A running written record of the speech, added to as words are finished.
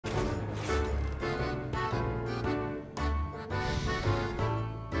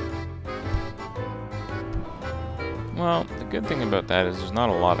Well, the good thing about that is there's not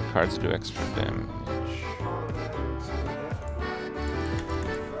a lot of cards that do extra damage.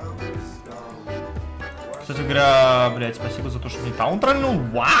 Кстати говоря, блядь, спасибо за то, что мне таун тролльнул.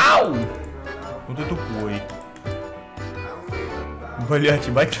 Вау! Ну ты тупой. Блядь,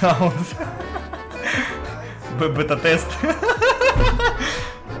 ебать таун. Бета-тест.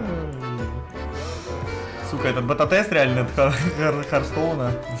 Сука, этот бета-тест реально от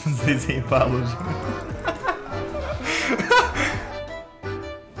Hearthstone заебал уже.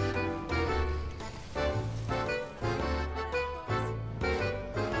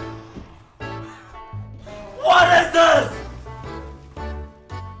 What is this?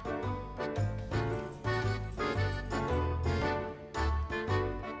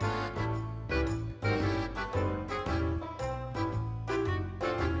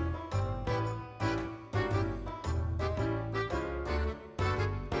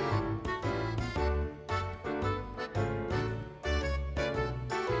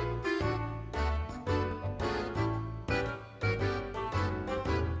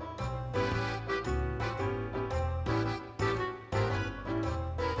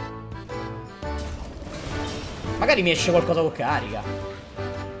 Magari mi esce qualcosa con carica.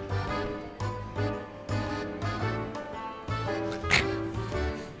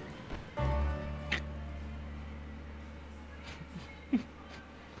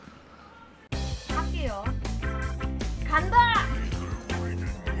 할게요. 간다!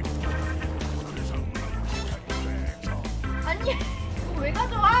 아니, 왜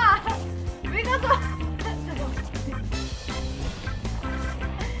가져와? 왜 가져와?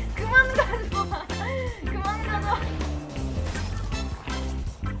 그만 가져와. 그만 가져와.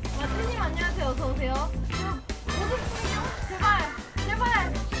 마트님 안녕하세요. 어서오세요. 고드군요? 제발.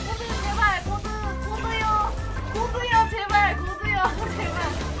 제발. 고드 제발. 고드요. 고드요. 제발. 고드요. 제발.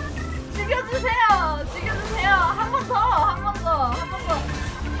 죽여주세요. 죽여주세요. 한 번 더. 한 번 더. 한 번 더.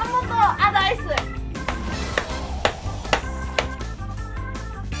 한 번 더. 아, 나이스.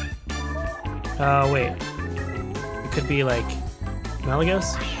 Wait. It could be like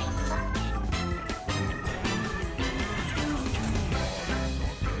Malagos?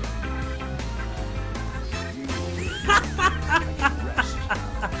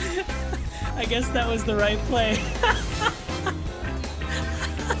 I guess that was the right play.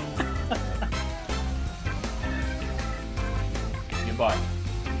 Ебать.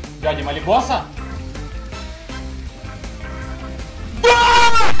 Дядя Малибоса?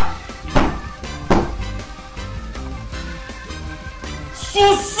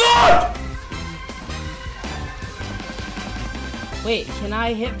 Сусать! Wait, can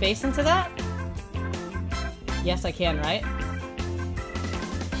I hit face into that? Yes, I can, right?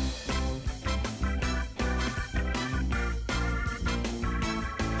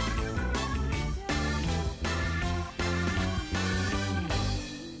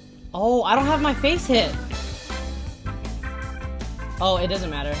 Oh, I don't have my face hit. Oh, it doesn't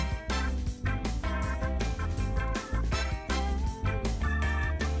matter.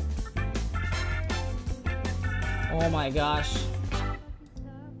 Oh my gosh.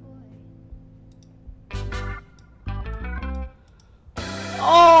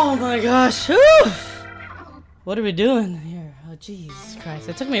 Oh my gosh. Whew. What are we doing here? Oh Jesus Christ.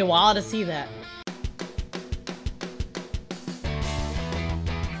 It took me a while to see that.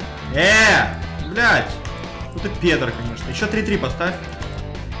 Блядь. Ну ты педор, конечно. Еще 3-3 поставь.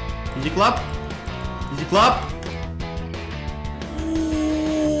 Иди клап. Иди клап.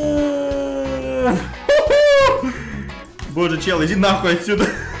 Боже, чел, иди нахуй отсюда.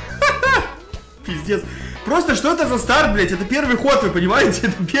 Пиздец. Просто что это за старт, блядь? Это первый ход, вы понимаете?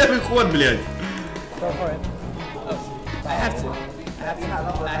 Это первый ход, блядь.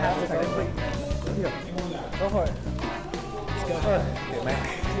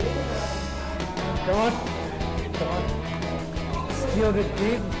 Come on. Come on. Skill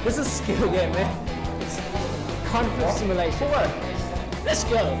game. This is skill game, man. It's conflict simulation. Let's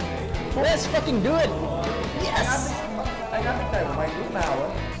go. Let's fucking do it. Yes. I got the time. My group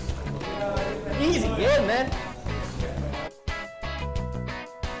now. Easy game, man.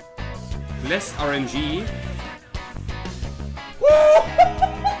 Less RNG.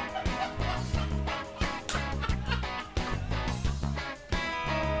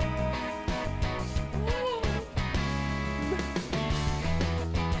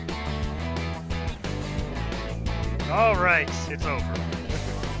 All right, it's over.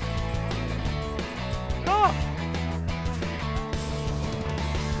 Oh.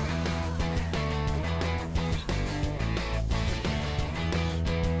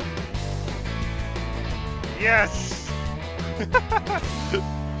 Yes.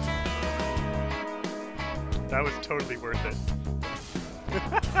 That was totally worth it.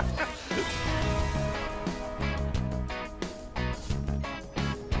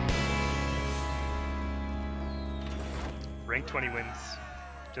 Rank 20 wins.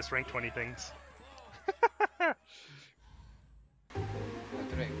 Just rank 20 things.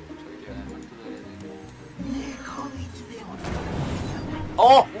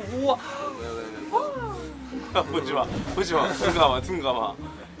 어! 우와! 보지마, 보지마. 눈 감아, 눈 감아.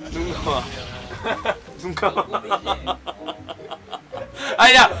 눈 감아. 눈 감아.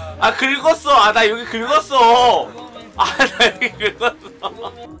 아니야! 아, 긁었어! 아, 나 여기 긁었어! 아, 나 여기 긁었어.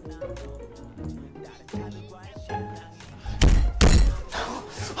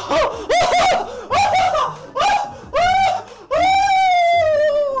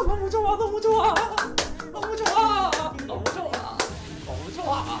 너무 좋아, 너무 좋아. 너무 좋아. 너무 좋아. 너무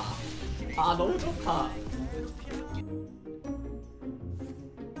좋아. 아, 너무 좋다.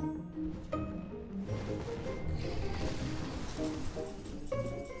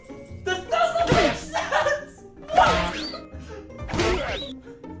 That doesn't make sense! What?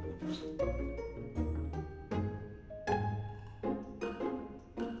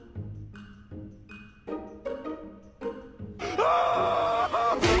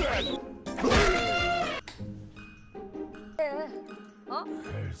 어?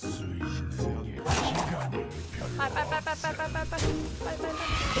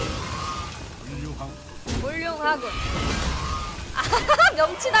 훌륭하군. 아,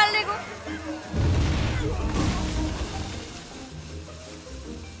 명치 날리고.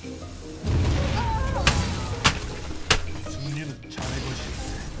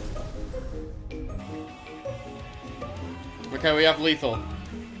 Okay, we have lethal.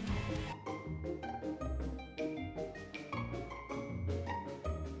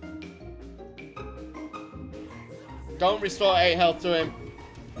 Don't restore 8 health to him.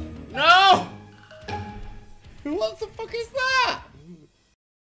 No! What the fuck is that?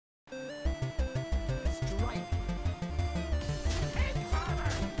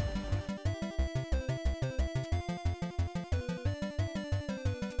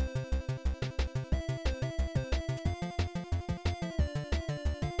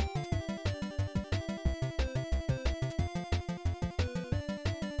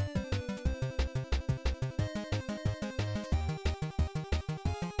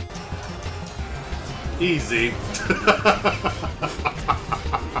 Easy.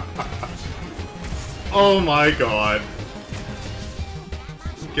 Oh my god.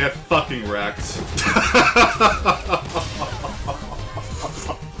 Get fucking wrecked.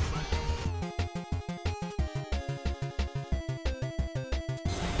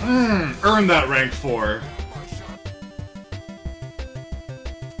 Earn that rank 4.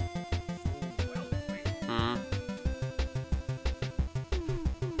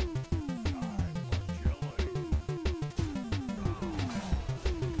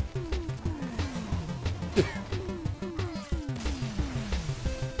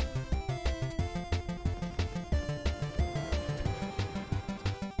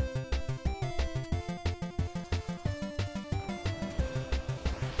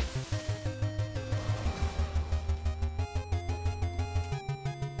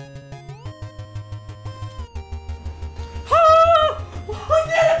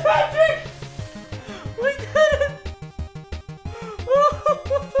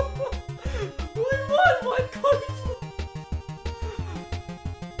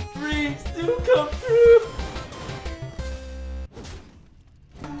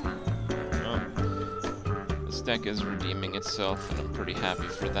 Deck is redeeming itself, and I'm pretty happy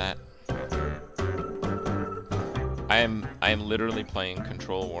for that. I am literally playing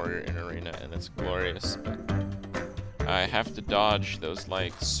Control Warrior in Arena, and it's glorious. But I have to dodge those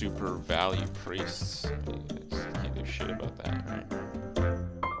like super value priests. I just can't do shit about that, right?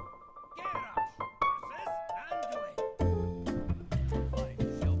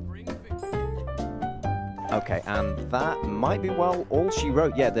 Okay, and that might be, well, all she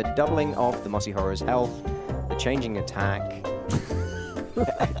wrote. Yeah, the doubling of the Mossy Horror's health, the changing attack.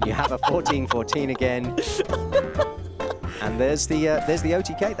 You have a 14-14 again. And there's the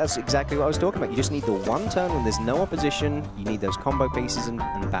OTK. That's exactly what I was talking about. You just need the one turn when there's no opposition. You need those combo pieces and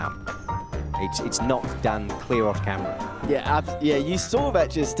bam. It's not done clear off camera. Yeah, yeah, you saw that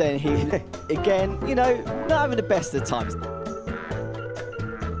just then. He, again, you know, not having the best of times.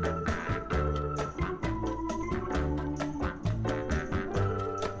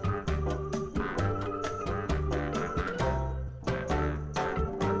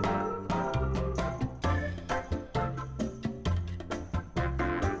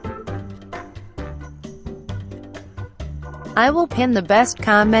 I will pin the best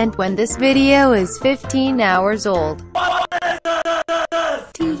comment when this video is 15 hours old.